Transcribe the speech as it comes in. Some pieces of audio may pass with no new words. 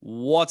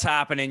What's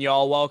happening,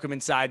 y'all? Welcome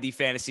inside the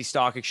Fantasy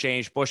Stock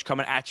Exchange. Bush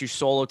coming at you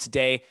solo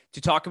today to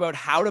talk about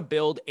how to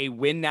build a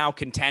win now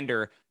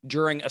contender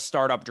during a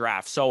startup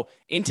draft. So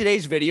in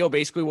today's video,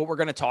 basically what we're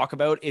going to talk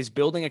about is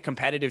building a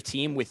competitive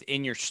team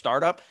within your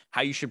startup,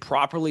 how you should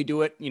properly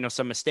do it,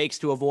 some mistakes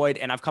to avoid.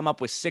 And I've come up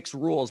with 6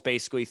 rules,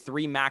 basically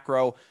 3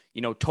 macro,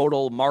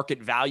 total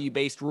market value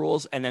based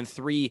rules, and then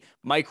 3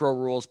 micro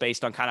rules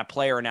based on kind of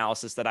player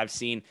analysis that I've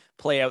seen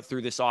play out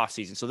through this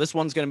offseason. So this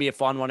one's going to be a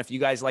fun one. If you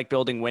guys like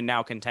building win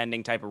now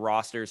contending type of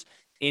rosters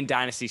in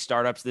Dynasty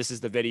startups, this is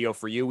the video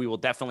for you. We will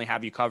definitely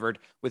have you covered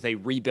with a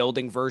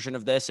rebuilding version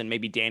of this, and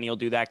maybe Danny will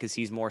do that because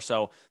he's more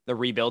so the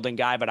rebuilding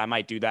guy, but I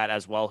might do that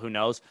as well. Who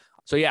knows?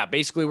 So yeah,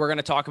 basically we're going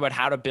to talk about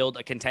how to build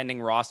a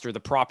contending roster the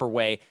proper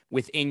way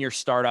within your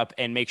startup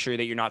and make sure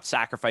that you're not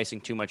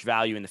sacrificing too much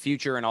value in the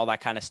future and all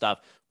that kind of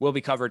stuff will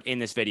be covered in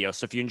this video.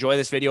 So if you enjoy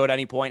this video at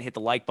any point, hit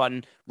the like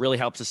button. Really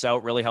helps us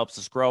out, really helps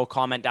us grow.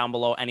 Comment down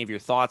below any of your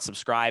thoughts.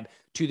 Subscribe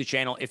to the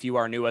channel if you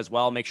are new as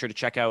well. Make sure to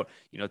check out,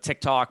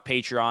 TikTok,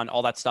 Patreon,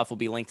 all that stuff will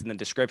be linked in the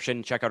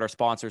description. Check out our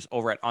sponsors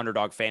over at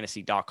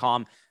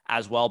underdogfantasy.com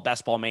as well.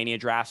 Best Ball Mania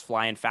drafts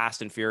flying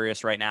fast and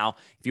furious right now.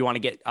 If you want to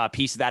get a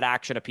piece of that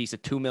action, a piece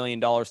of $2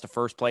 million to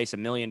first place, $1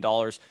 million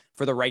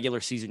for the regular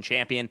season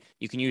champion,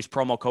 you can use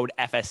promo code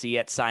FSE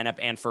at sign up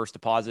and first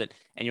deposit,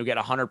 and you'll get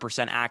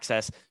 100%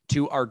 access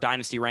to our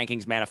Dynasty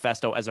Rankings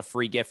Manifesto as a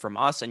free gift from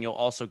us. And you'll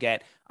also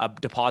get a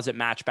deposit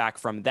match back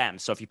from them.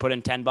 So if you put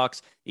in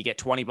 $10, you get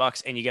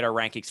 $20 and you get our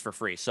rankings for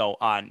free. So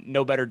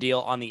no better deal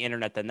on the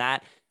internet than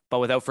that. But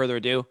without further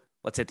ado,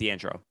 let's hit the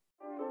intro.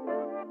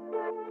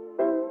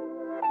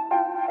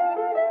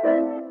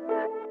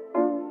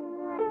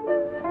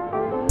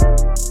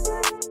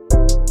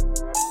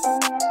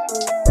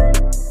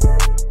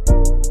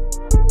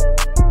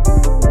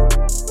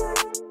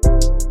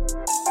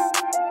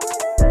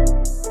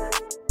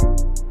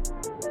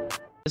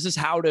 This is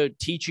how to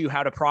teach you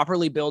how to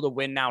properly build a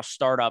win now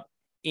startup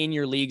in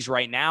your leagues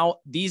right now.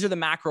 These are the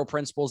macro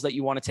principles that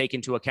you want to take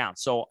into account.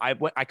 So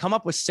I come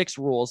up with 6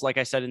 rules, like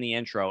I said in the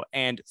intro,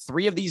 and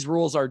 3 of these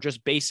rules are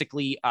just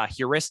basically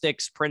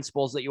heuristics,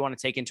 principles that you want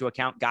to take into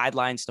account,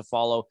 guidelines to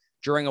follow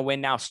during a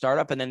win now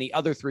startup. And then the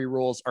other 3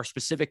 rules are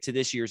specific to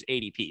this year's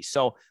ADP.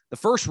 So the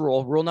first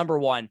rule number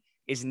 1,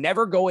 is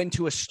never go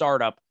into a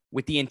startup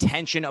with the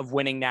intention of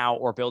winning now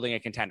or building a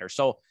contender.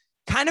 So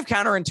kind of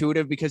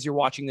counterintuitive because you're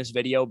watching this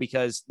video,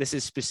 because this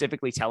is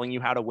specifically telling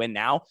you how to win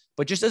now.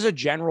 But just as a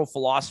general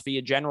philosophy,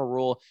 a general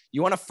rule,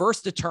 you want to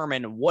first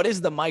determine what is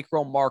the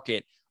micro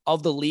market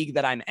of the league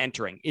that I'm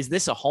entering. Is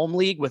this a home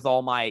league with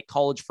all my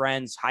college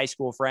friends, high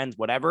school friends,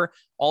 whatever,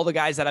 all the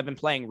guys that I've been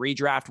playing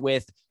redraft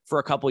with for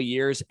a couple of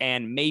years,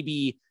 and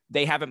maybe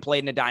they haven't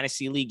played in a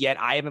dynasty league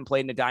yet. I haven't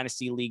played in a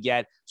dynasty league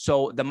yet.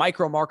 So the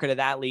micro market of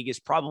that league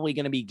is probably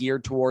going to be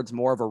geared towards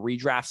more of a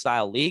redraft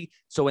style league.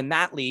 So in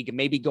that league,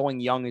 maybe going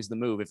young is the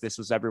move if this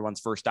was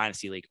everyone's first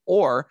dynasty league.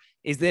 Or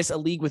is this a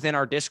league within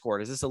our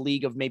Discord? Is this a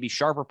league of maybe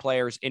sharper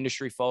players,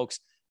 industry folks,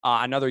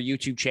 another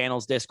YouTube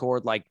channel's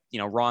Discord, like,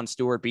 Ron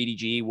Stewart,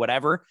 BDG,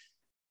 whatever?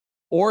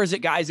 Or is it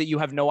guys that you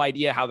have no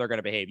idea how they're going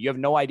to behave? You have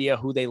no idea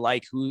who they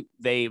like, who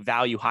they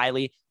value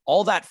highly.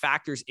 All that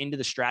factors into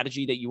the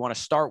strategy that you want to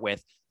start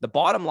with. The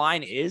bottom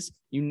line is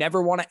you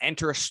never want to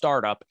enter a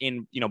startup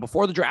in,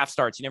 before the draft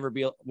starts. You never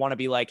want to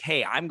be like,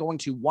 hey, I'm going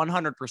to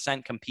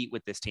 100% compete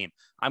with this team.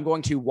 I'm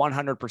going to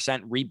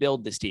 100%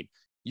 rebuild this team.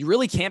 You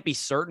really can't be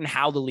certain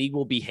how the league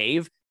will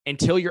behave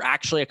until you're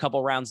actually a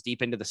couple rounds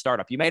deep into the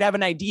startup. You might have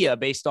an idea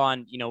based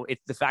on,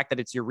 it's the fact that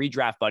it's your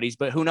redraft buddies,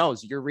 but who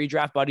knows? Your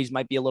redraft buddies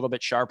might be a little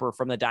bit sharper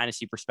from the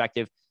dynasty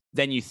perspective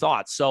than you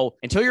thought. So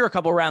until you're a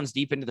couple rounds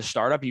deep into the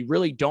startup, you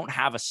really don't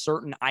have a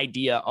certain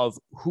idea of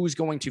who's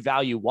going to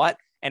value what.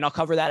 And I'll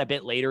cover that a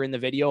bit later in the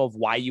video of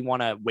why you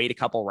want to wait a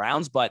couple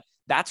rounds. But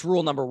that's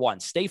rule number 1.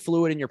 Stay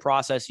fluid in your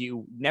process.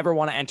 You never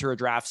want to enter a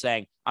draft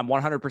saying, I'm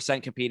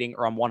 100% competing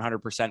or I'm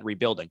 100%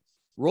 rebuilding.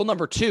 Rule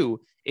number 2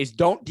 is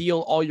don't deal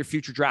all your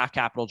future draft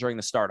capital during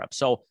the startup.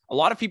 So a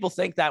lot of people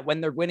think that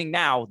when they're winning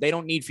now, they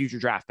don't need future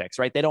draft picks,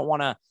 right? They don't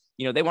want to,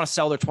 they want to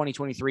sell their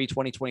 2023,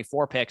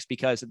 2024 picks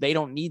because they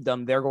don't need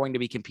them. They're going to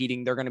be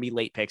competing. They're going to be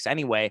late picks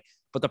anyway.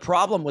 But the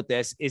problem with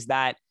this is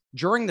that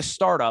during the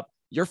startup,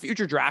 your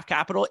future draft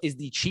capital is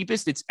the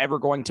cheapest it's ever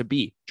going to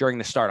be during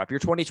the startup. Your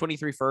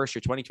 2023 first, your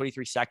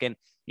 2023 second,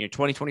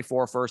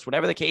 2024 first,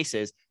 whatever the case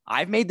is.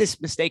 I've made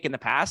this mistake in the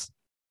past,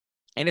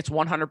 and it's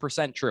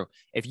 100% true.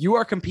 If you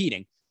are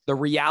competing, the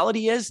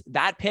reality is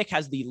that pick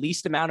has the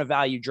least amount of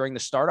value during the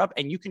startup,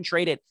 and you can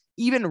trade it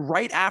even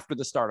right after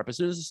the startup, as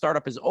soon as the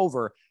startup is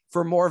over,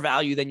 for more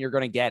value than you're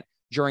going to get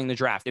during the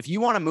draft. If you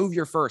want to move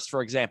your first,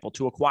 for example,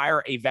 to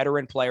acquire a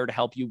veteran player to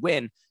help you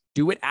win,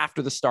 do it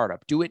after the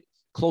startup. Do it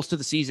close to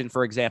the season,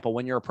 for example,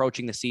 when you're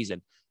approaching the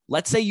season.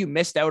 Let's say you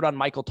missed out on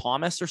Michael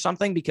Thomas or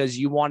something because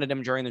you wanted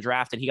him during the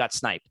draft and he got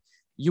sniped.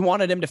 You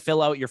wanted him to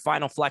fill out your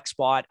final flex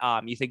spot.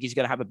 You think he's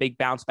going to have a big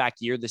bounce back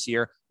year this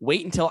year.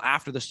 Wait until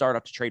after the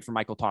startup to trade for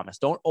Michael Thomas.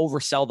 Don't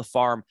oversell the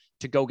farm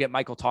to go get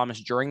Michael Thomas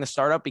during the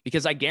startup,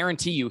 because I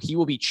guarantee you he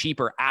will be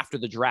cheaper after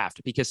the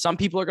draft, because some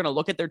people are going to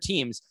look at their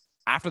teams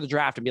after the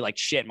draft and be like,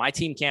 shit, my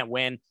team can't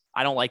win.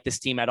 I don't like this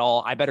team at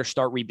all. I better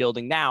start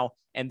rebuilding now.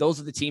 And those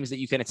are the teams that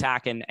you can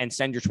attack and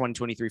send your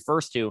 2023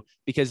 first to,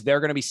 because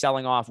they're going to be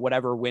selling off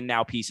whatever win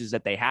now pieces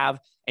that they have.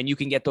 And you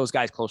can get those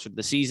guys closer to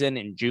the season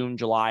in June,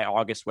 July,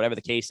 August, whatever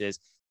the case is.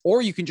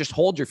 Or you can just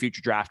hold your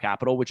future draft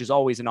capital, which is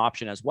always an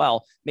option as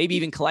well. Maybe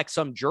even collect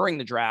some during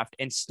the draft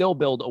and still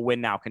build a win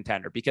now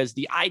contender, because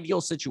the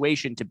ideal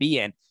situation to be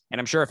in,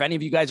 and I'm sure if any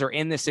of you guys are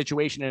in this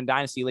situation in a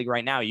dynasty league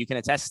right now, you can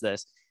attest to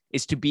this,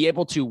 is to be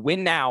able to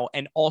win now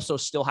and also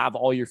still have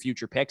all your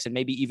future picks and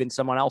maybe even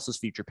someone else's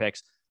future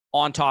picks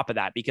on top of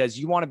that, because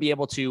you want to be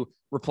able to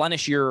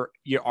replenish your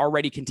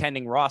already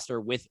contending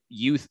roster with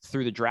youth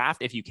through the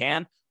draft if you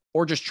can,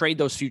 or just trade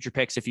those future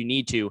picks if you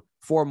need to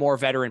for more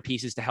veteran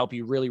pieces to help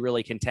you really,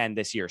 really contend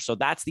this year. So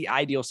that's the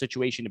ideal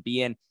situation to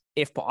be in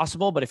if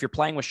possible. But if you're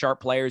playing with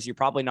sharp players, you're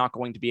probably not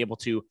going to be able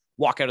to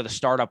walk out of the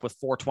startup with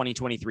 4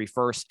 2023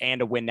 firsts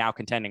and a win now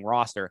contending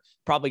roster.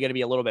 Probably going to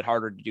be a little bit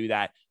harder to do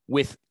that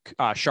with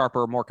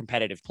sharper, more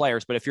competitive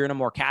players. But if you're in a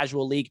more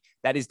casual league,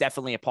 that is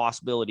definitely a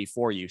possibility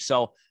for you.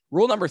 So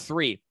rule number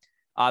 3,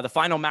 the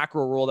final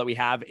macro rule that we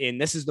have,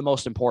 and this is the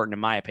most important in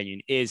my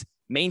opinion, is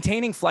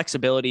maintaining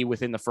flexibility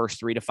within the first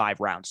 3 to 5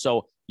 rounds.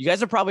 So you guys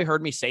have probably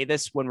heard me say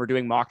this when we're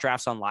doing mock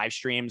drafts on live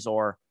streams,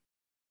 or,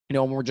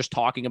 when we're just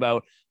talking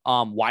about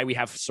why we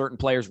have certain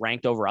players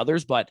ranked over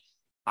others, but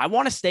I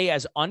want to stay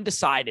as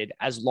undecided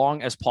as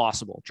long as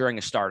possible during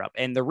a startup.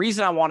 And the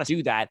reason I want to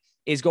do that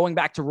is going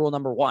back to rule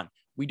number 1.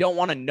 We don't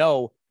want to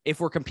know if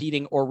we're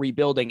competing or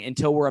rebuilding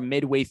until we're a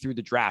midway through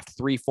the draft,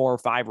 3, 4, or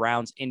 5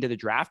 rounds into the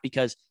draft,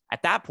 because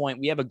at that point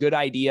we have a good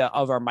idea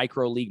of our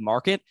micro league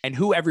market and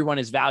who everyone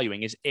is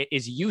valuing.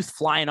 Is youth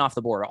flying off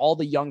the board, all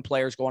the young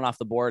players going off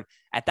the board?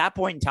 At that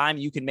point in time,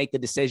 you can make the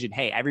decision,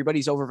 hey,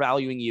 everybody's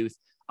overvaluing youth.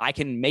 I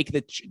can make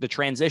the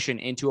transition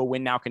into a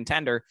win now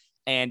contender,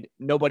 and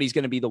nobody's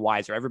going to be the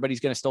wiser. Everybody's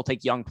going to still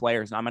take young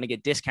players, and I'm going to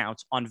get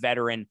discounts on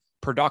veteran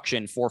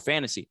production for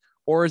fantasy.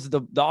 Or is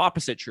the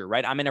opposite true,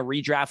 right? I'm in a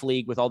redraft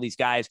league with all these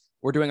guys.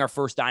 We're doing our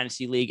first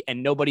dynasty league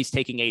and nobody's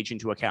taking age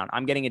into account.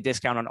 I'm getting a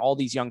discount on all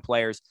these young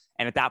players.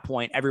 And at that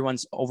point,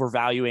 everyone's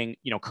overvaluing,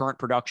 current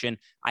production.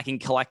 I can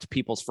collect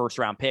people's first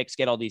round picks,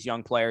 get all these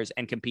young players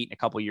and compete in a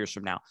couple of years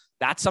from now.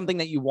 That's something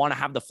that you want to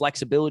have the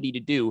flexibility to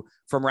do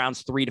from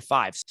rounds 3 to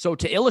 5. So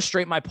to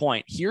illustrate my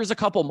point, here's a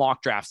couple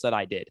mock drafts that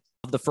I did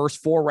of the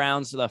first 4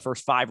 rounds, the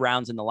first 5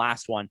 rounds, and the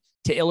last one,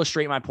 to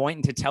illustrate my point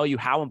and to tell you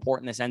how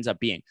important this ends up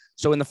being.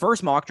 So in the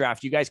first mock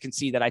draft, you guys can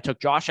see that I took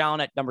Josh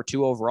Allen at number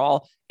 2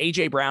 overall,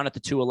 AJ Brown at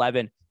the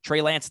 211,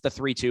 Trey Lance at the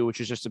 3-2,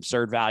 which is just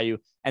absurd value,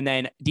 and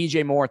then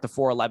DJ Moore at the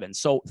 411.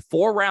 So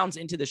 4 rounds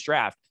into this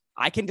draft,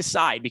 I can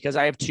decide, because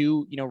I have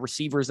 2,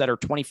 receivers that are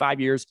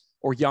 25 years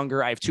or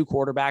younger. I have 2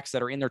 quarterbacks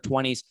that are in their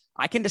 20s.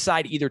 I can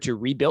decide either to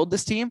rebuild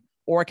this team,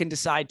 or I can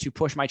decide to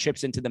push my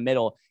chips into the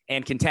middle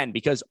and contend,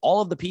 because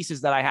all of the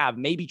pieces that I have,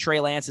 maybe Trey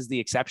Lance is the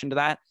exception to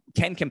that,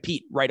 can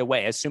compete right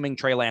away, assuming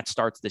Trey Lance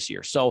starts this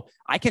year. So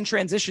I can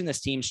transition this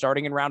team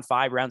starting in round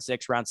 5, round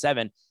 6, round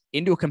 7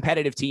 into a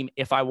competitive team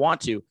if I want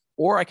to,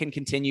 or I can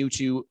continue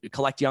to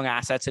collect young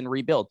assets and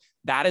rebuild.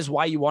 That is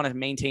why you want to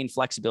maintain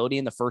flexibility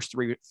in the first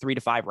 3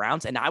 to 5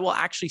 rounds. And I will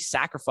actually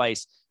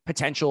sacrifice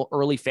potential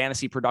early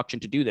fantasy production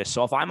to do this.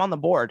 So if I'm on the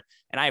board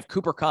and I have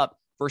Cooper Kupp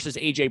versus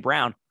AJ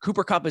Brown,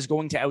 Cooper Kupp is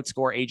going to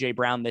outscore AJ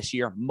Brown this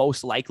year,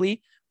 most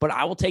likely, but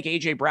I will take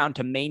AJ Brown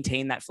to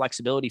maintain that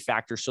flexibility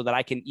factor so that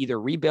I can either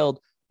rebuild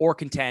or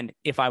contend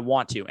if I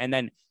want to. And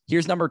then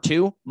here's number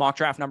 2, mock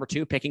draft number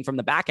 2, picking from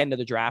the back end of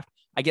the draft.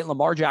 I get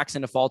Lamar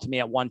Jackson to fall to me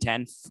at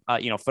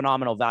 110,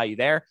 phenomenal value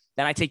there.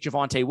 Then I take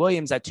Javonte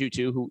Williams at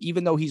 2-2, who,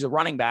 even though he's a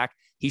running back,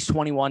 he's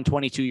 21,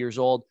 22 years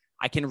old.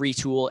 I can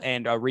retool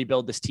and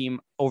rebuild this team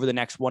over the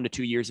next 1 to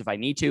 2 years if I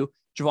need to.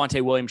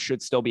 Javonte Williams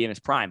should still be in his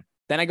prime.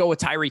 Then I go with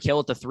Tyreek Hill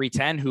at the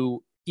 310,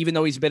 who, even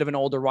though he's a bit of an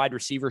older wide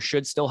receiver,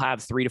 should still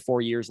have 3 to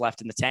 4 years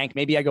left in the tank.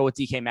 Maybe I go with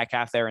DK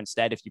Metcalf there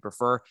instead, if you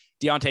prefer.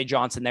 Deontay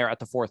Johnson there at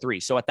the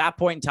 4-3. So at that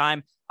point in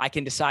time, I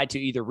can decide to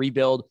either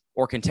rebuild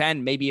or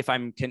contend. Maybe if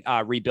I'm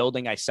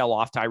rebuilding, I sell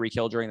off Tyreek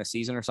Hill during the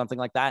season or something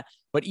like that.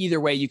 But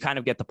either way, you kind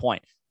of get the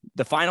point.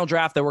 The final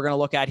draft that we're going to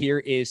look at here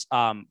is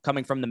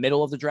coming from the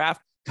middle of the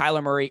draft.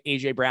 Kyler Murray,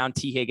 AJ Brown,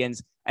 T.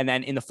 Higgins. And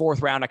then in the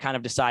 4th round, I kind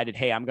of decided,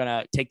 hey, I'm going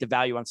to take the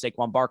value on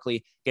Saquon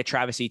Barkley, get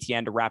Travis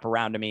Etienne to wrap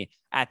around to me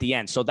at the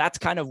end. So that's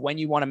kind of when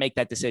you want to make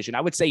that decision.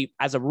 I would say,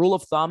 as a rule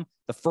of thumb,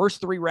 the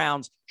first 3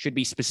 rounds should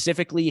be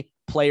specifically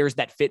players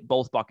that fit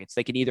both buckets.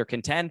 They can either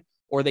contend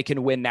or they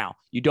can win now.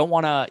 You don't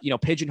want to,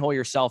 pigeonhole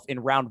yourself in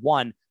round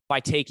 1 by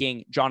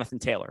taking Jonathan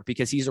Taylor,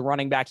 because he's a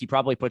running back. He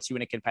probably puts you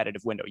in a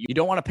competitive window. You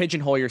don't want to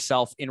pigeonhole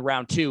yourself in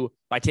round 2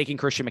 by taking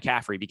Christian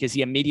McCaffrey, because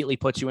he immediately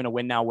puts you in a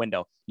win now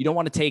window. You don't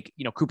want to take,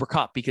 Cooper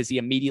Kupp, because he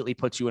immediately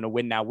puts you in a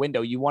win now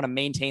window. You want to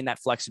maintain that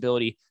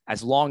flexibility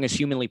as long as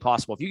humanly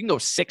possible. If you can go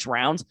 6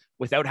 rounds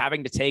without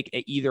having to take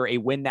either a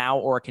win now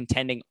or a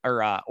contending or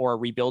a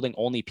rebuilding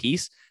only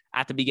piece,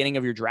 at the beginning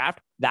of your draft,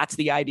 that's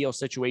the ideal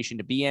situation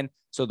to be in.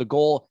 So the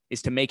goal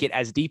is to make it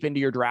as deep into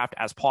your draft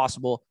as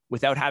possible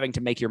without having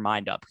to make your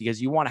mind up,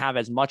 because you want to have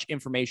as much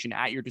information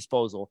at your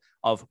disposal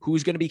of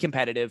who's going to be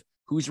competitive,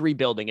 who's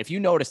rebuilding. If you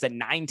notice that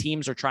 9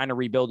 teams are trying to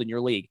rebuild in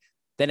your league,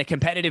 then a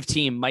competitive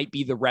team might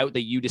be the route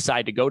that you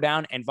decide to go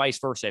down, and vice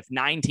versa. If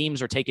 9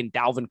 teams are taking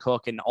Dalvin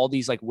Cook and all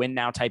these like win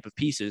now type of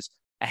pieces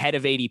ahead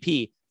of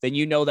ADP, then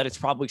you know that it's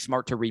probably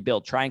smart to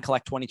rebuild, try and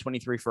collect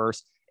 2023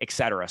 first,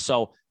 etc.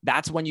 So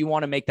that's when you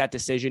want to make that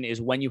decision, is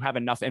when you have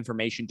enough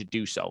information to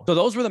do so. So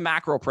those were the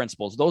macro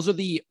principles. Those are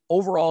the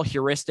overall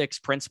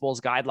heuristics,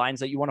 principles, guidelines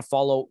that you want to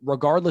follow,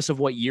 regardless of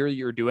what year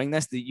you're doing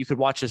this. That you could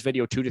watch this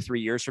video 2 to 3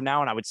 years from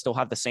now, and I would still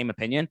have the same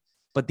opinion.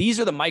 But these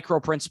are the micro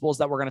principles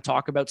that we're going to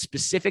talk about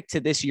specific to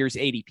this year's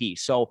ADP.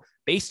 So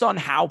based on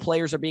how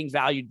players are being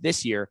valued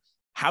this year,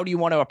 how do you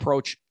want to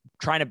approach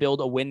trying to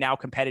build a win now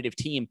competitive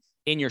team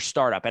in your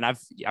startup? And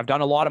I've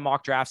done a lot of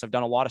mock drafts. I've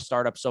done a lot of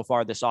startups so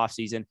far this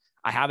offseason.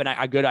 I have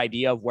a good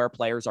idea of where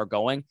players are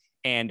going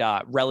and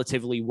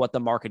relatively what the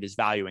market is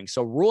valuing.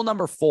 So rule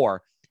number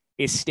 4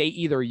 is stay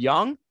either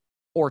young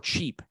or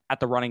cheap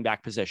at the running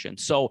back position.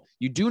 So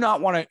you do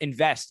not want to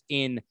invest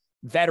in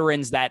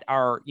veterans that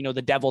are,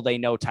 the devil they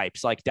know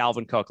types, like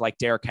Dalvin Cook, like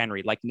Derrick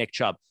Henry, like Nick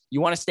Chubb. You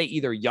want to stay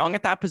either young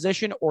at that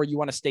position or you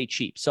want to stay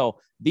cheap. So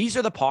these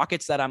are the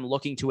pockets that I'm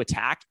looking to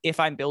attack if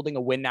I'm building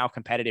a win now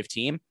competitive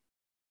team,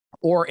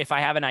 or if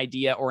I have an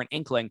idea or an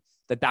inkling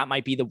that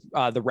might be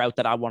the route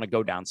that I want to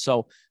go down.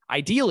 So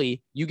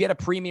ideally, you get a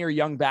premier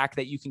young back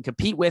that you can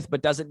compete with,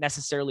 but doesn't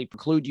necessarily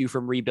preclude you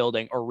from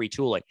rebuilding or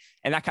retooling.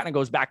 And that kind of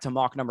goes back to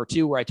mock number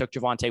 2, where I took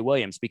Javonte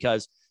Williams,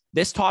 because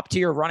this top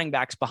tier of running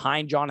backs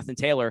behind Jonathan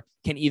Taylor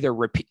can either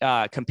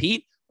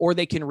compete or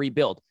they can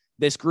rebuild.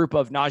 This group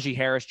of Najee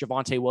Harris,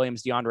 Javonte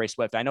Williams, DeAndre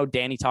Swift. I know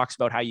Danny talks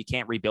about how you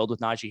can't rebuild with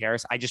Najee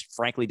Harris. I just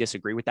frankly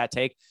disagree with that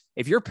take.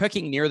 If you're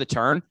picking near the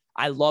turn,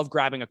 I love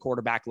grabbing a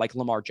quarterback like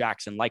Lamar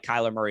Jackson, like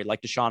Kyler Murray,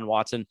 like Deshaun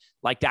Watson,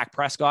 like Dak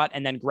Prescott,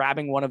 and then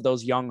grabbing one of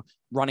those young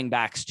running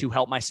backs to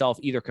help myself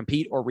either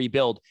compete or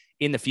rebuild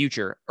in the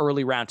future,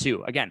 early round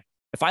 2. Again,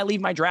 if I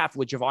leave my draft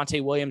with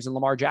Javonte Williams and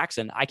Lamar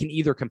Jackson, I can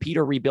either compete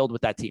or rebuild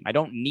with that team. I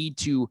don't need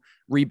to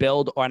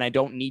rebuild and I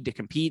don't need to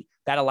compete.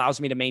 That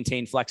allows me to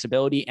maintain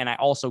flexibility. And I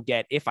also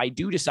get, if I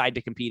do decide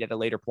to compete at a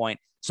later point,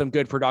 some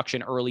good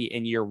production early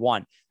in year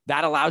 1.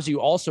 That allows you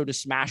also to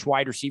smash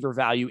wide receiver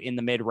value in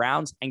the mid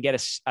rounds and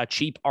get a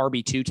cheap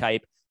RB2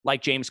 type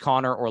like James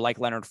Conner or like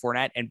Leonard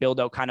Fournette and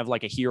build out kind of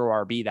like a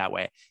hero RB that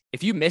way.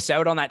 If you miss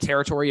out on that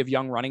territory of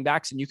young running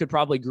backs, and you could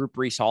probably group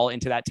Breece Hall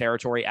into that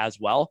territory as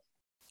well,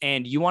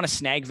 and you want to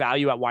snag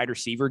value at wide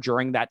receiver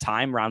during that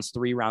time, rounds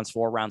 3, rounds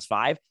 4, rounds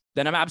 5,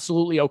 then I'm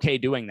absolutely okay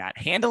doing that.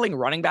 Handling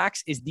running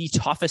backs is the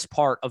toughest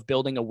part of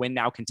building a win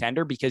now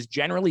contender, because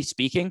generally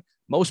speaking,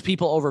 most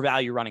people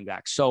overvalue running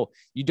backs. So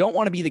you don't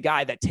want to be the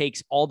guy that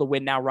takes all the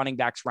win now running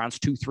backs rounds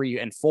 2, 3,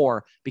 and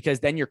 4, because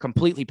then you're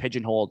completely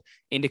pigeonholed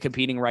into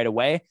competing right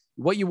away.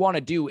 What you want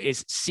to do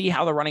is see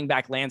how the running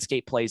back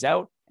landscape plays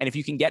out. And if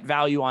you can get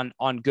value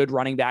on good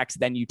running backs,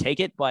 then you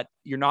take it, but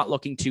you're not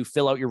looking to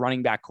fill out your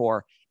running back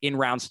core in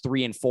rounds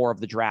 3 and 4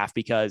 of the draft,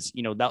 because,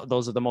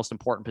 those are the most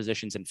important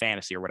positions in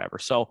fantasy or whatever.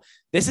 So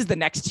this is the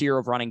next tier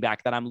of running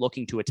back that I'm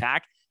looking to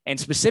attack, and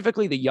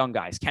specifically the young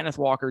guys, Kenneth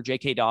Walker,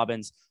 J.K.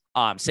 Dobbins,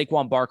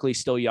 Saquon Barkley,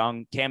 still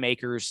young, Cam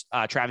Akers,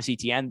 Travis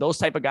Etienne. Those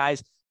type of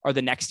guys are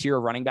the next tier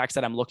of running backs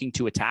that I'm looking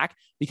to attack,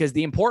 because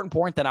the important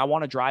point that I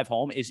want to drive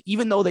home is,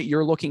 even though that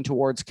you're looking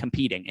towards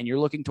competing and you're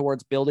looking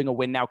towards building a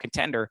win now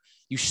contender,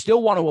 you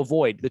still want to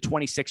avoid the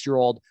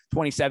 26-year-old,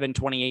 27,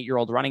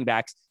 28-year-old running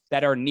backs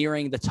that are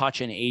nearing the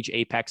touch and age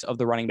apex of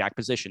the running back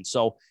position.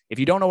 So if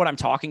you don't know what I'm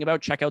talking about,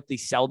 check out the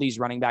Sell These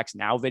Running Backs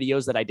Now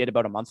videos that I did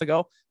about a month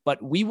ago.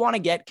 But we want to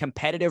get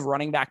competitive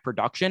running back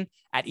production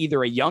at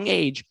either a young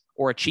age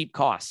or a cheap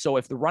cost. So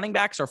if the running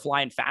backs are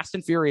flying fast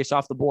and furious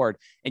off the board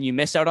and you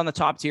miss out on the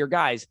top tier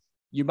guys,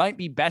 you might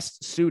be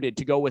best suited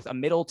to go with a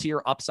middle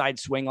tier upside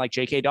swing like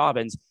J.K.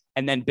 Dobbins,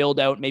 and then build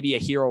out maybe a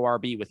hero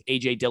RB with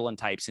A.J. Dillon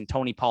types and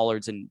Tony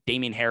Pollards and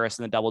Damian Harris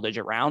in the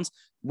double-digit rounds,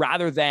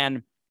 rather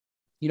than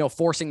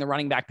forcing the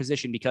running back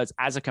position because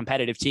as a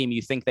competitive team,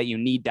 you think that you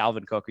need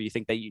Dalvin Cook or you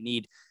think that you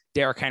need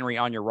Derrick Henry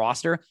on your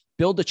roster.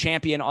 Build a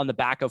champion on the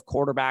back of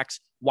quarterbacks,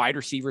 wide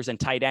receivers, and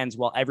tight ends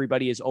while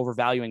everybody is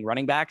overvaluing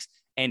running backs,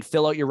 and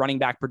fill out your running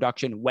back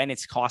production when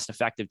it's cost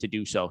effective to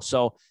do so.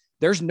 So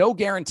there's no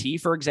guarantee,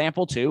 for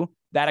example, too,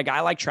 that a guy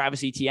like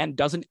Travis Etienne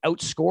doesn't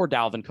outscore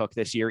Dalvin Cook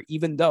this year,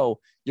 even though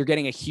you're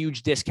getting a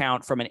huge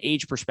discount from an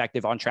age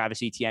perspective on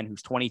Travis Etienne,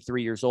 who's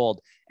 23 years old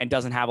and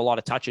doesn't have a lot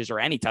of touches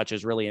or any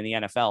touches really in the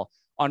NFL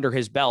under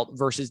his belt,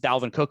 versus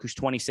Dalvin Cook, who's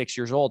 26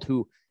 years old,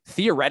 who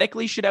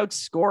theoretically should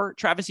outscore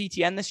Travis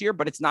Etienne this year,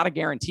 but it's not a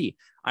guarantee.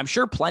 I'm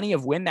sure plenty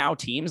of win now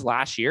teams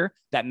last year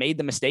that made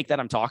the mistake that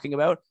I'm talking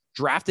about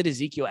drafted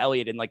Ezekiel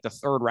Elliott in like the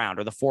 3rd round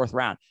or the 4th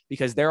round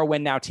because they're a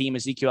win now team.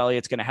 Ezekiel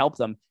Elliott's going to help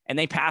them. And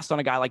they passed on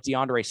a guy like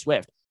DeAndre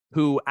Swift,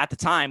 who at the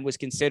time was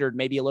considered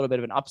maybe a little bit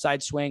of an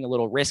upside swing, a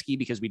little risky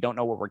because we don't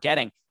know what we're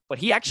getting, but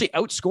he actually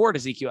outscored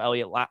Ezekiel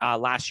Elliott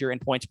last year in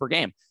points per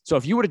game. So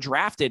if you would have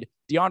drafted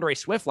DeAndre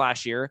Swift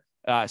last year,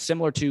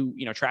 similar to,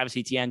 Travis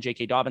Etienne,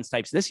 J.K. Dobbins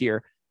types this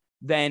year,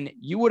 then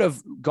you would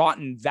have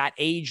gotten that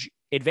age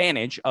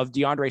advantage of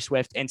DeAndre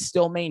Swift and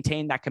still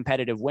maintained that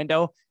competitive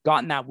window,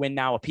 gotten that win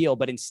now appeal,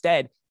 but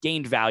instead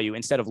gained value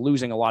instead of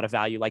losing a lot of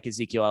value like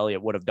Ezekiel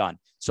Elliott would have done.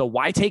 So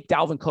why take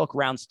Dalvin Cook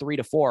rounds 3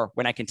 to 4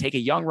 when I can take a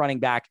young running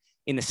back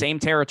in the same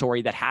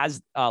territory that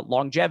has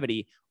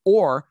longevity,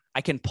 or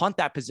I can punt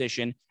that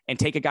position and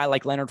take a guy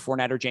like Leonard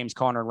Fournette or James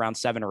Conner in round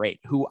 7 or 8,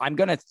 who I'm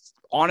going to,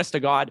 honest to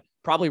God,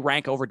 probably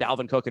rank over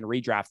Dalvin Cook in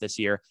redraft this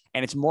year.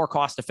 And it's more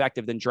cost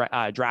effective than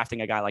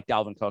drafting a guy like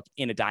Dalvin Cook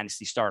in a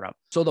dynasty startup.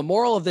 So the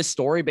moral of this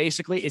story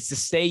basically is to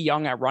stay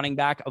young at running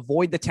back,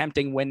 avoid the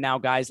tempting win now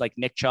guys like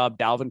Nick Chubb,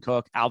 Dalvin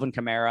Cook, Alvin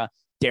Kamara,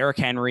 Derrick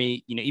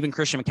Henry, even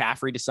Christian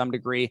McCaffrey to some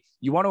degree.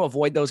 You want to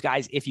avoid those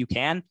guys if you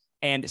can,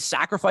 and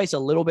sacrifice a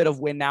little bit of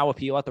win now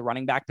appeal at the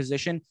running back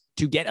position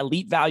to get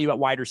elite value at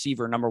wide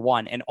receiver, number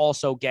one, and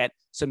also get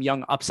some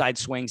young upside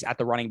swings at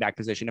the running back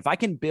position. If I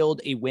can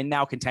build a win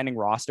now contending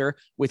roster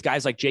with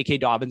guys like J.K.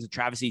 Dobbins and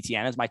Travis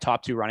Etienne as my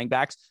top 2 running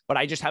backs, but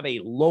I just have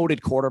a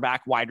loaded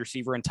quarterback, wide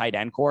receiver, and tight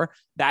end core,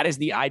 that is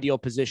the ideal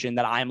position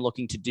that I'm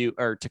looking to do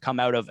or to come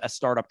out of a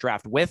startup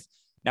draft with.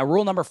 Now,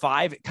 rule number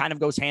 5 kind of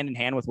goes hand in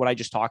hand with what I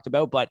just talked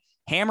about, but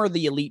hammer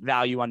the elite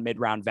value on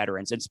mid-round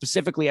veterans, and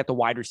specifically at the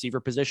wide receiver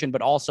position,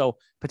 but also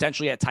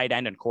potentially at tight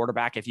end and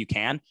quarterback if you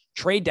can.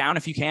 Trade down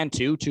if you can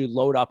too to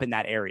load up in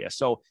that area.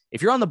 So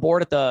if you're on the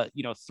board at the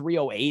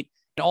 308,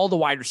 and all the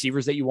wide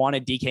receivers that you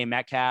wanted, DK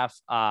Metcalf,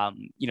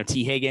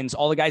 T Higgins,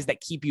 all the guys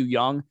that keep you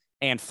young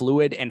and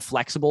fluid and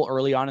flexible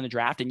early on in the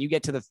draft, and you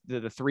get to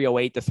the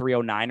 308, the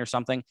 309 or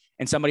something,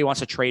 and somebody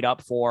wants to trade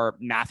up for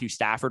Matthew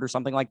Stafford or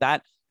something like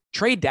that,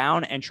 trade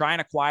down and try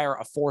and acquire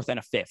a 4th and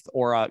a 5th,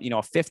 or a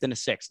 5th and a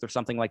 6th or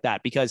something like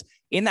that. Because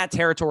in that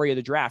territory of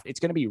the draft, it's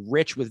going to be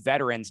rich with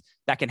veterans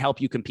that can help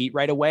you compete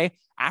right away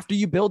after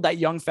you build that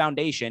young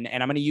foundation.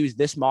 And I'm going to use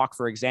this mock,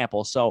 for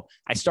example. So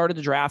I started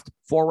the draft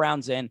 4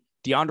 rounds in,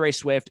 DeAndre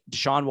Swift,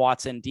 Deshaun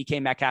Watson,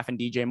 DK Metcalf, and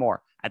DJ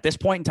Moore. At this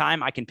point in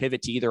time, I can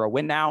pivot to either a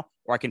win now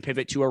or I can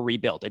pivot to a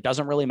rebuild. It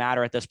doesn't really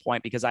matter at this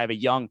point because I have a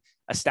young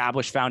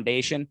established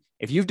foundation.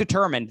 If you've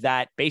determined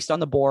that based on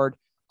the board,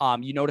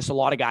 you notice a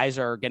lot of guys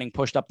are getting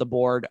pushed up the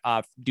board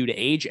due to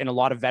age, and a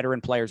lot of veteran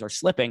players are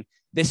slipping,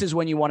 this is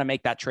when you want to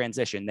make that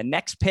transition. The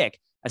next pick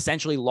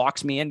essentially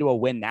locks me into a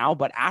win now,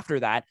 but after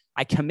that,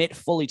 I commit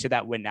fully to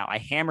that win now. I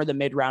hammer the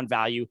mid-round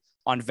value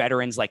on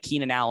veterans like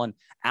Keenan Allen,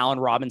 Allen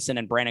Robinson,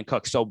 and Brandon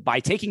Cooks. So by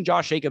taking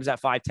Josh Jacobs at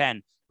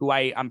 5'10", who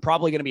I'm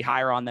probably going to be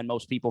higher on than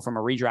most people from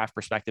a redraft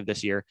perspective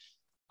this year,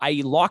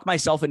 I lock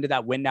myself into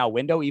that win now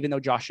window. Even though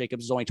Josh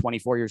Jacobs is only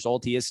 24 years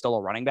old, he is still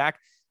a running back.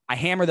 I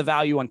hammer the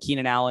value on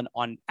Keenan Allen,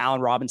 on Allen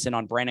Robinson,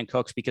 on Brandon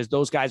Cooks, because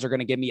those guys are going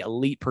to give me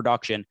elite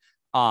production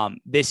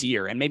this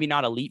year. And maybe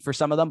not elite for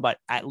some of them, but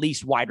at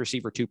least wide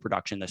receiver 2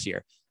 production this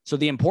year. So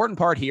the important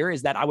part here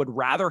is that I would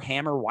rather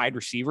hammer wide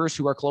receivers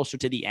who are closer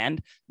to the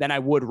end than I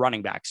would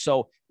running backs.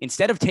 So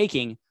instead of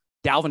taking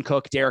Dalvin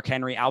Cook, Derrick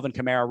Henry, Alvin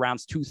Kamara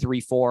rounds 2, 3,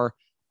 4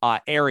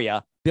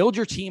 area, build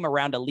your team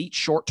around elite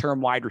short-term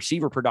wide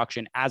receiver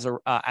production as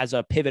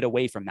a pivot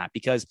away from that,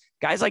 because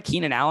guys like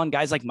Keenan Allen,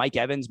 guys like Mike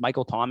Evans,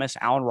 Michael Thomas,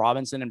 Allen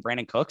Robinson, and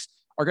Brandon Cooks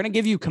are going to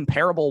give you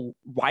comparable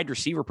wide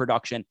receiver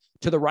production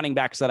to the running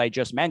backs that I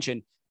just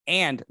mentioned.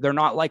 And they're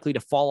not likely to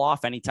fall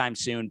off anytime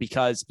soon,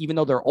 because even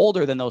though they're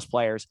older than those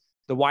players,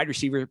 the wide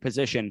receiver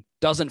position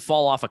doesn't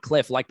fall off a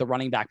cliff like the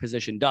running back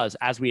position does,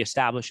 as we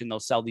established in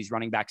those Sell These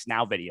Running Backs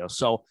Now videos.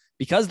 So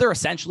because they're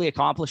essentially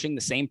accomplishing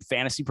the same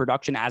fantasy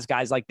production as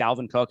guys like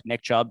Dalvin Cook,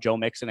 Nick Chubb, Joe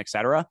Mixon, et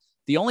cetera,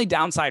 the only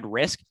downside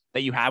risk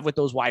that you have with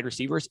those wide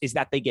receivers is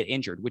that they get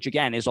injured, which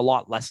again is a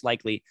lot less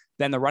likely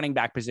than the running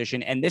back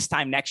position. And this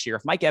time next year,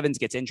 if Mike Evans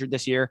gets injured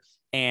this year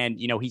and,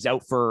 he's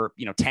out for,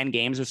 10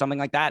 games or something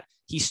like that,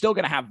 he's still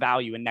going to have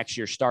value in next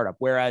year's startup.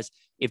 Whereas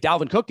if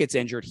Dalvin Cook gets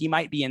injured, he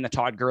might be in the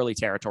Todd Gurley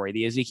territory,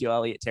 the Ezekiel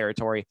Elliott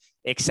territory,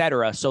 et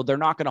cetera. So they're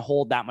not going to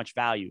hold that much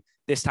value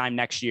this time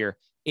next year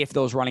if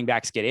those running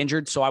backs get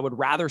injured. So I would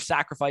rather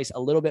sacrifice a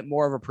little bit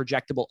more of a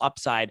projectable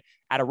upside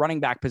at a running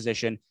back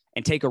position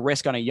and take a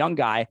risk on a young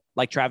guy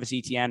like Travis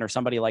Etienne or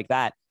somebody like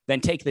that, than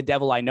take the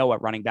devil I know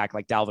at running back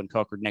like Dalvin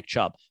Cook or Nick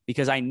Chubb,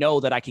 because I know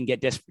that I can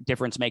get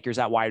difference makers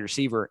at wide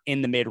receiver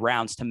in the mid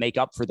rounds to make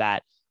up for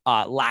that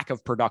lack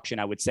of production,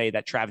 I would say,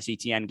 that Travis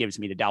Etienne gives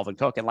me to Dalvin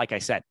Cook. And like I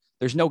said,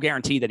 there's no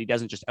guarantee that he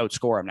doesn't just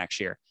outscore him next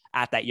year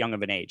at that young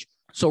of an age.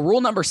 So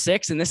rule number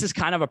 6, and this is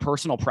kind of a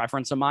personal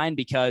preference of mine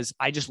because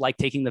I just like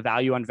taking the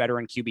value on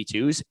veteran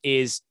QB2s,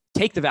 is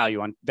take the value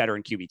on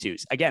veteran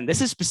QB2s. Again,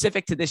 this is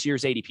specific to this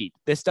year's ADP.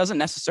 This doesn't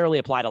necessarily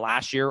apply to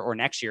last year or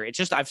next year. It's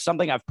just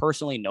something I've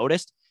personally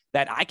noticed,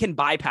 that I can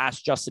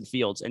bypass Justin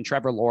Fields and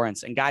Trevor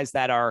Lawrence and guys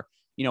that are,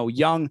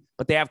 young,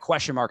 but they have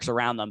question marks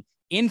around them,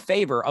 in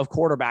favor of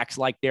quarterbacks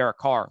like Derek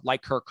Carr,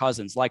 like Kirk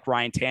Cousins, like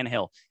Ryan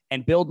Tannehill,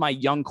 and build my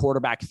young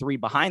quarterback 3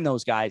 behind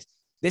those guys.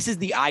 This is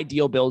the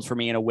ideal build for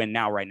me in a win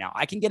now right now.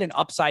 I can get an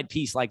upside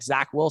piece like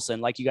Zach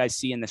Wilson, like you guys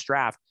see in this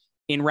draft,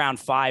 in round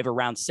 5 or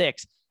round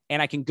 6,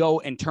 and I can go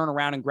and turn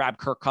around and grab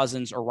Kirk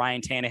Cousins or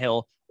Ryan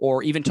Tannehill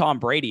or even Tom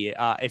Brady,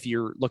 if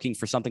you're looking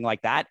for something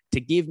like that,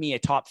 to give me a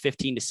top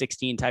 15 to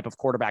 16 type of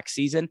quarterback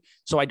season,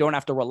 so I don't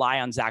have to rely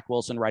on Zach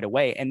Wilson right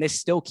away. And this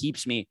still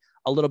keeps me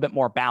a little bit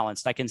more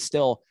balanced. I can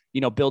still,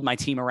 build my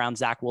team around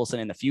Zach Wilson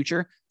in the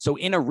future. So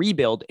in a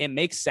rebuild, it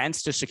makes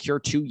sense to secure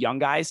two young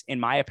guys, in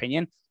my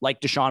opinion, like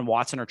Deshaun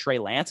Watson or Trey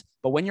Lance.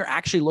 But when you're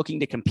actually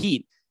looking to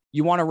compete,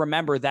 you want to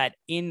remember that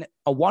in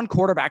a one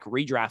quarterback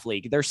redraft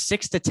league, there's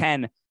 6 to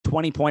 10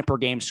 20-point per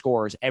game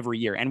scores every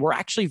year. And we're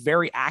actually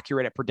very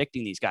accurate at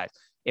predicting these guys.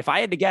 If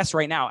I had to guess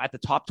right now at the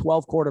top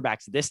 12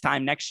 quarterbacks this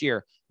time next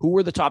year, who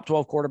were the top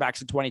 12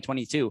 quarterbacks in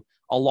 2022?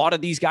 A lot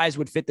of these guys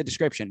would fit the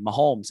description: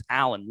 Mahomes,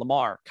 Allen,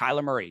 Lamar,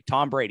 Kyler Murray,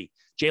 Tom Brady,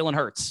 Jalen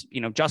Hurts,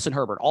 Justin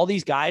Herbert. All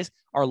these guys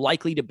are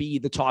likely to be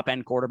the top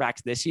end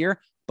quarterbacks this year.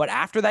 But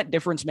after that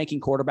difference making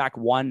quarterback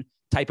one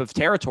type of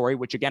territory,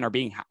 which again are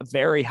being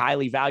very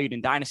highly valued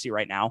in Dynasty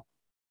right now,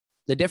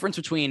 the difference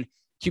between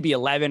QB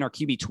 11 or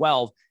QB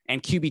 12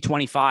 and QB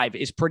 25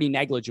 is pretty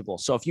negligible.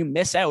 So if you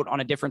miss out on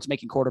a difference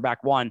making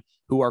quarterback one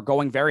who are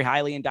going very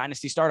highly in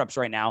Dynasty startups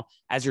right now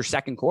as your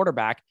second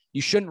quarterback,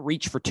 you shouldn't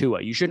reach for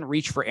Tua. You shouldn't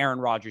reach for Aaron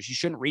Rodgers. You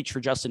shouldn't reach for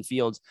Justin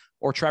Fields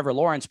or Trevor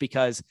Lawrence,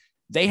 because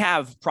they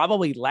have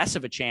probably less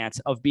of a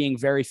chance of being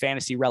very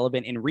fantasy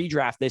relevant in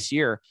redraft this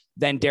year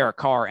than Derek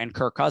Carr and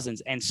Kirk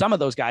Cousins. And some of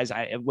those guys,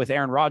 with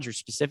Aaron Rodgers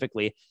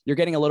specifically, you're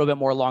getting a little bit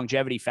more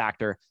longevity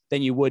factor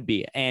than you would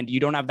be. And you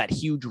don't have that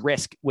huge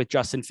risk with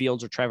Justin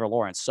Fields or Trevor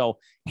Lawrence. So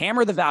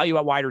hammer the value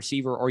at wide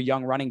receiver or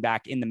young running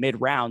back in the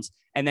mid rounds,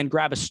 and then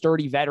grab a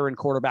sturdy veteran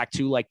quarterback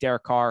too, like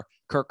Derek Carr,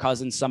 Kirk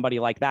Cousins, somebody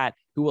like that,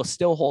 who will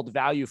still hold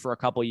value for a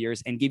couple of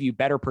years and give you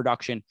better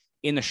production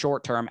in the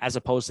short term, as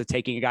opposed to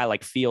taking a guy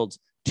like Fields,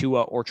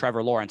 Tua, or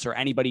Trevor Lawrence, or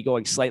anybody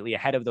going slightly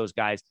ahead of those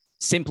guys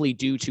simply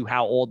due to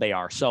how old they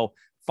are. So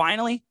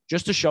finally,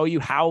 just to show you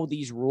how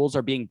these rules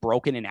are being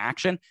broken in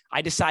action,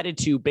 I decided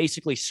to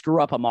basically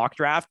screw up a mock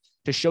draft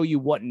to show you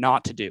what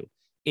not to do.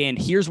 And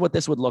here's what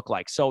this would look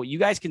like. So you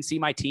guys can see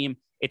my team.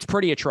 It's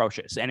pretty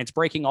atrocious, and it's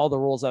breaking all the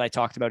rules that I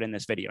talked about in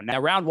this video. Now,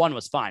 round one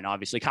was fine.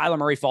 Obviously, Kyler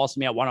Murray falls to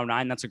me at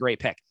 109. That's a great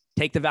pick.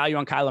 Take the value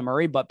on Kyler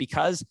Murray, but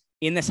because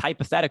in this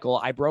hypothetical,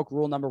 I broke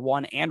rule number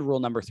 1 and rule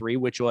number 3,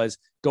 which was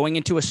going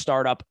into a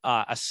startup,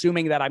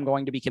 assuming that I'm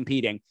going to be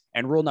competing,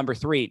 and rule number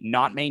 3,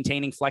 not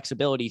maintaining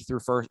flexibility through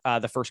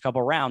the first couple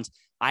of rounds.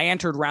 I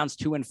entered rounds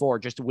 2 and 4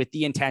 just with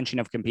the intention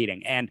of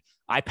competing, and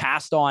I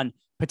passed on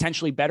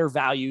potentially better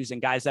values and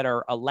guys that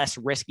are less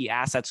risky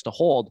assets to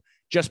hold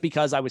just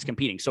because I was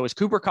competing. So is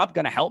Cooper Kupp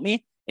going to help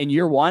me in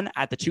year one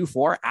at the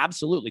 2-4?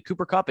 Absolutely.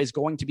 Cooper Kupp is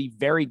going to be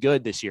very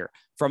good this year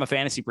from a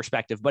fantasy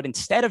perspective. But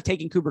instead of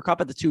taking Cooper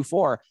Kupp at the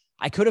 2-4,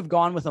 I could have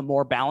gone with a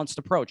more balanced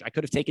approach. I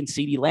could have taken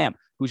CeeDee Lamb,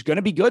 who's going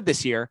to be good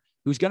this year,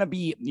 who's going to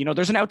be,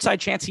 there's an outside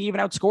chance he even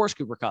outscores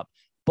Cooper Kupp,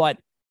 but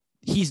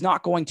he's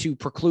not going to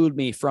preclude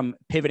me from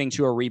pivoting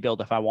to a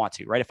rebuild if I want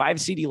to, right? If I have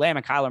CeeDee Lamb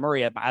and Kyler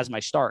Murray as my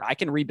start, I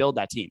can rebuild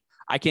that team.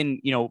 I can,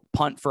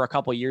 punt for a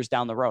couple of years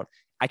down the road.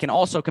 I can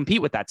also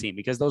compete with that team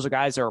because those are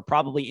guys that are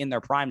probably in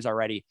their primes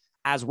already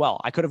as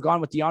well. I could have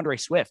gone with DeAndre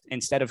Swift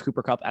instead of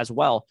Cooper Kupp as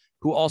well,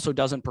 who also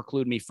doesn't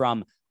preclude me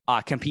from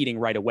competing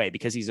right away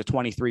because he's a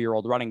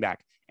 23-year-old running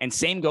back. And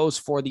same goes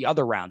for the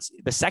other rounds.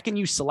 The second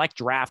you select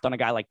draft on a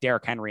guy like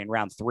Derrick Henry in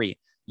round 3,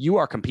 you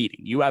are competing.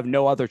 You have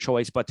no other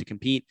choice but to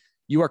compete.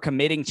 You are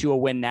committing to a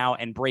win now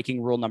and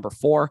breaking rule number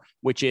 4,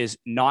 which is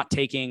not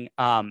taking,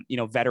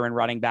 veteran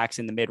running backs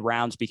in the mid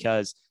rounds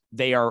because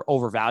they are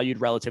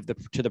overvalued relative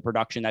to the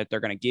production that they're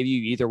going to give you.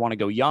 You either want to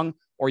go young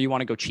or you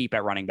want to go cheap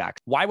at running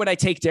back. Why would I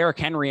take Derrick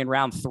Henry in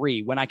round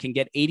 3 when I can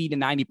get 80 to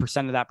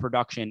 90% of that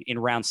production in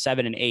round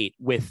 7 and 8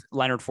 with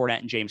Leonard Fournette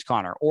and James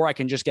Conner? Or I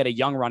can just get a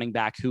young running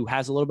back who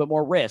has a little bit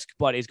more risk,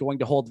 but is going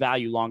to hold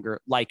value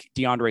longer, like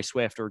DeAndre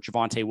Swift or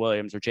Javonte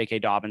Williams or J.K.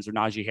 Dobbins or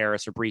Najee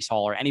Harris or Breece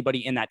Hall or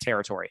anybody in that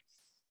territory.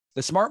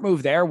 The smart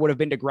move there would have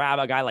been to grab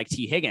a guy like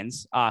T.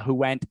 Higgins, who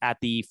went at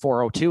the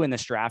 402 in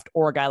this draft,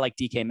 or a guy like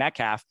DK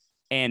Metcalf,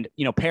 and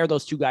pair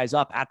those two guys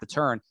up at the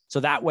turn. So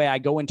that way I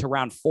go into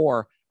round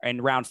 5,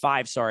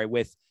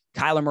 with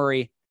Kyler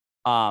Murray,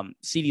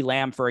 CeeDee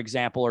Lamb, for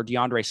example, or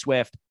DeAndre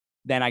Swift.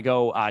 Then I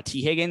go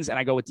T. Higgins and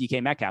I go with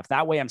DK Metcalf.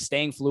 That way I'm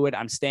staying fluid.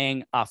 I'm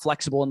staying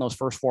flexible in those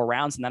first 4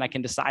 rounds. And then I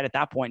can decide at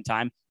that point in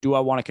time, do I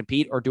want to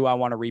compete or do I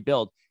want to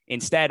rebuild?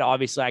 Instead,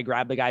 obviously, I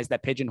grab the guys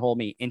that pigeonhole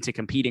me into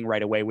competing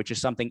right away, which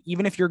is something,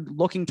 even if you're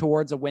looking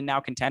towards a win now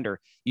contender,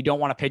 you don't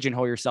want to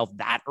pigeonhole yourself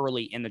that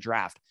early in the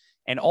draft.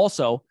 And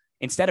also,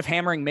 instead of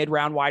hammering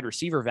mid-round wide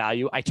receiver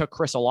value, I took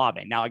Chris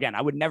Olave. Now, again,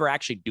 I would never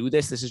actually do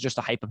this. This is just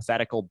a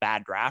hypothetical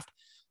bad draft.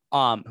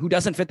 Who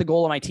doesn't fit the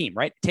goal of my team,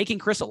 right? Taking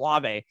Chris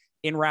Olave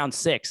in round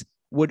 6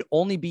 would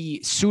only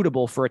be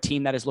suitable for a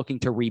team that is looking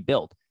to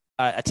rebuild.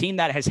 A team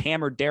that has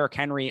hammered Derrick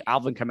Henry,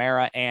 Alvin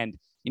Kamara, and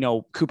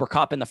Cooper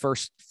Kupp in the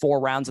first 4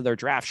 rounds of their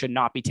draft should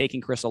not be taking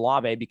Chris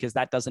Olave because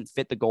that doesn't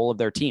fit the goal of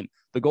their team.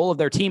 The goal of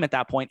their team at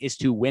that point is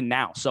to win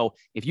now. So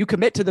if you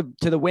commit to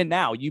the win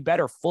now, you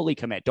better fully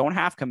commit. Don't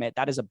half commit.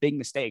 That is a big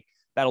mistake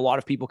that a lot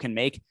of people can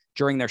make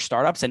during their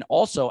startups. And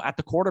also at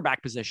the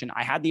quarterback position,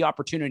 I had the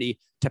opportunity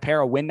to pair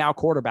a win now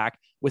quarterback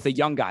with a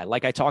young guy,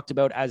 like I talked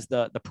about as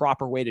the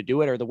proper way to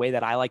do it, or the way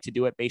that I like to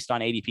do it based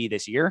on ADP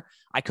this year.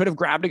 I could have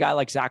grabbed a guy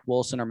like Zach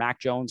Wilson or Mac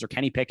Jones or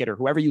Kenny Pickett or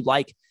whoever you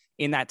like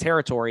in that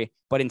territory.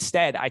 But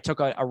instead, I took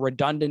a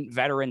redundant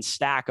veteran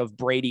stack of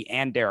Brady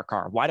and Derek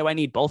Carr. Why do I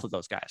need both of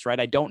those guys, right?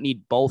 I don't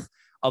need both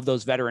of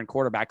those veteran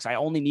quarterbacks. I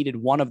only needed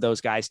one of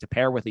those guys to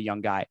pair with a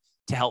young guy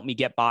to help me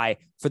get by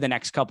for the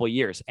next couple of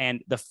years.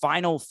 And the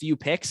final few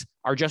picks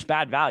are just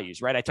bad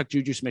values, right? I took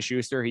Juju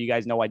Smith-Schuster, who you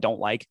guys know I don't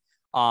like.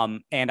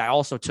 And I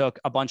also took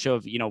a bunch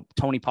of,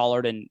 Tony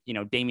Pollard and,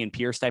 Dameon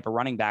Pierce type of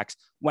running backs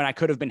when I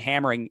could have been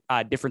hammering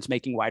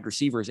difference-making wide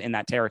receivers in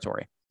that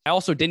territory. I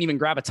also didn't even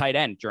grab a tight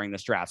end during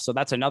this draft. So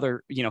that's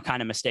another,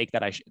 kind of mistake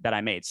that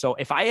I made. So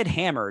if I had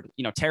hammered,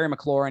 Terry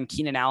McLaurin,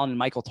 Keenan Allen, and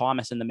Michael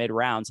Thomas in the mid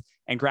rounds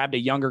and grabbed a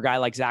younger guy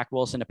like Zach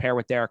Wilson to pair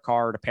with Derek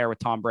Carr, or to pair with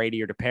Tom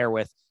Brady, or to pair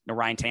with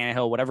Ryan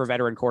Tannehill, whatever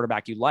veteran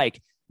quarterback you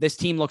like, this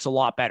team looks a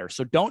lot better.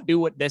 So don't do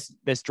what this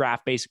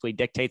draft basically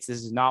dictates.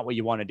 This is not what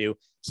you want to do.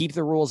 Keep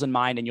the rules in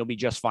mind and you'll be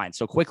just fine.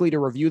 So quickly to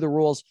review the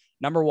rules.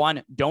 Number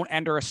one, don't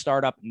enter a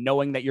startup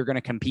knowing that you're going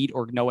to compete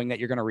or knowing that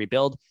you're going to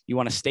rebuild. You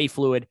want to stay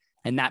fluid.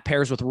 And that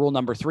pairs with rule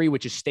number 3,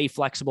 which is stay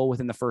flexible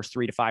within the first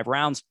 3 to 5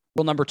 rounds.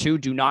 Rule number 2,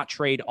 do not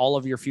trade all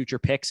of your future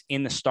picks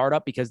in the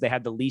startup because they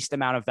had the least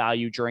amount of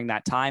value during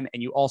that time.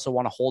 And you also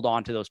want to hold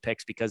on to those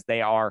picks because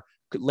they are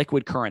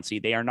liquid currency.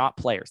 They are not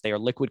players. They are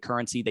liquid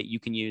currency that you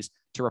can use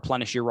to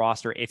replenish your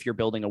roster if you're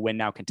building a win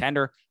now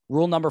contender.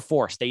 Rule number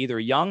 4, stay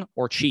either young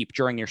or cheap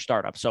during your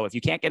startup. So if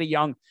you can't get a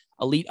young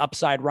elite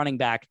upside running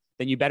back,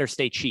 then you better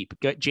stay cheap.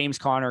 Get James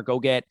Conner, go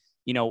get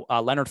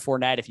Leonard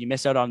Fournette. If you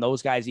miss out on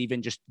those guys,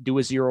 even just do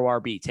a 0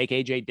 RB. Take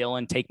AJ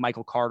Dillon, take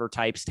Michael Carter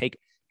types, take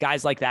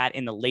guys like that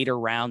in the later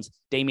rounds.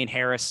 Damian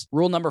Harris.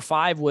 Rule number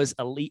 5 was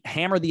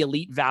hammer the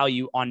elite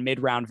value on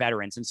mid-round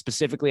veterans, and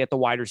specifically at the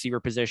wide receiver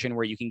position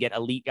where you can get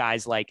elite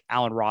guys like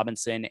Allen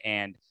Robinson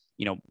and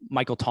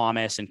Michael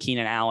Thomas and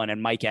Keenan Allen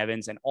and Mike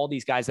Evans and all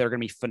these guys that are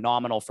going to be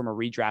phenomenal from a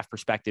redraft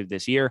perspective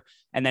this year.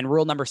 And then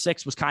rule number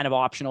 6 was kind of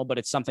optional, but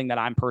it's something that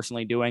I'm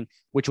personally doing,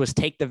 which was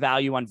take the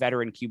value on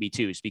veteran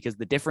QB2s, because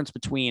the difference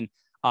between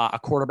a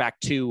quarterback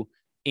 2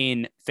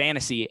 in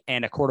fantasy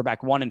and a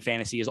quarterback 1 in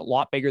fantasy is a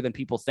lot bigger than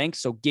people think.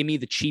 So give me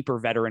the cheaper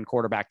veteran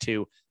quarterback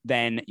 2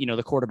 than,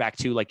 the quarterback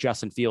 2 like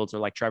Justin Fields or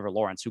like Trevor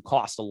Lawrence, who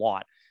cost a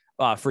lot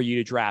for you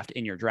to draft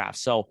in your draft.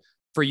 So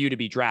for you to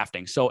be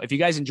drafting. So if you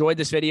guys enjoyed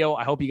this video,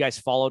 I hope you guys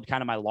followed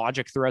kind of my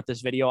logic throughout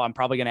this video. I'm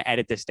probably going to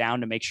edit this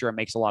down to make sure it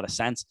makes a lot of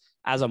sense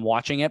as I'm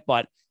watching it.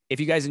 But if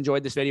you guys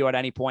enjoyed this video at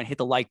any point, hit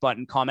the like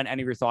button, comment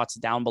any of your thoughts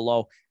down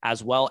below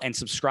as well, and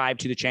subscribe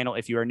to the channel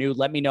if you are new.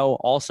 Let me know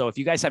also if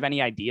you guys have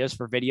any ideas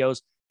for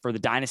videos for the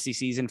Dynasty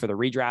season, for the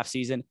redraft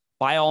season.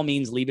 By all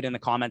means, leave it in the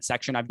comment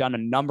section. I've done a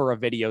number of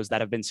videos that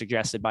have been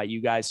suggested by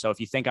you guys. So if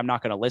you think I'm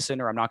not going to listen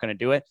or I'm not going to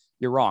do it,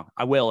 you're wrong.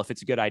 I will if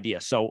it's a good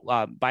idea. So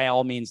by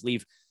all means,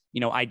 leave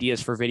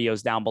ideas for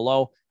videos down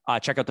below.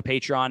 Check out the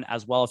Patreon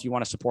as well if you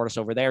want to support us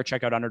over there.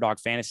 Check out Underdog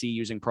Fantasy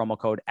using promo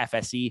code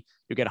FSE.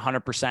 You'll get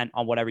 100%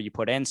 on whatever you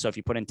put in. So if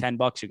you put in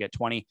 $10, you get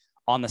 20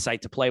 on the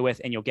site to play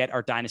with, and you'll get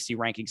our Dynasty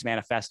Rankings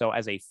Manifesto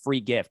as a free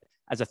gift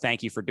as a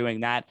thank you for doing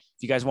that.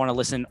 If you guys want to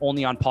listen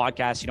only on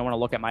podcasts, you don't want to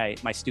look at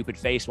my stupid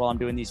face while I'm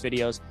doing these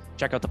videos,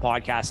 check out the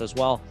podcast as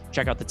well.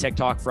 Check out the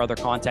TikTok for other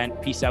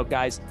content. Peace out,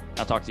 guys.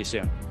 I'll talk to you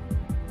soon.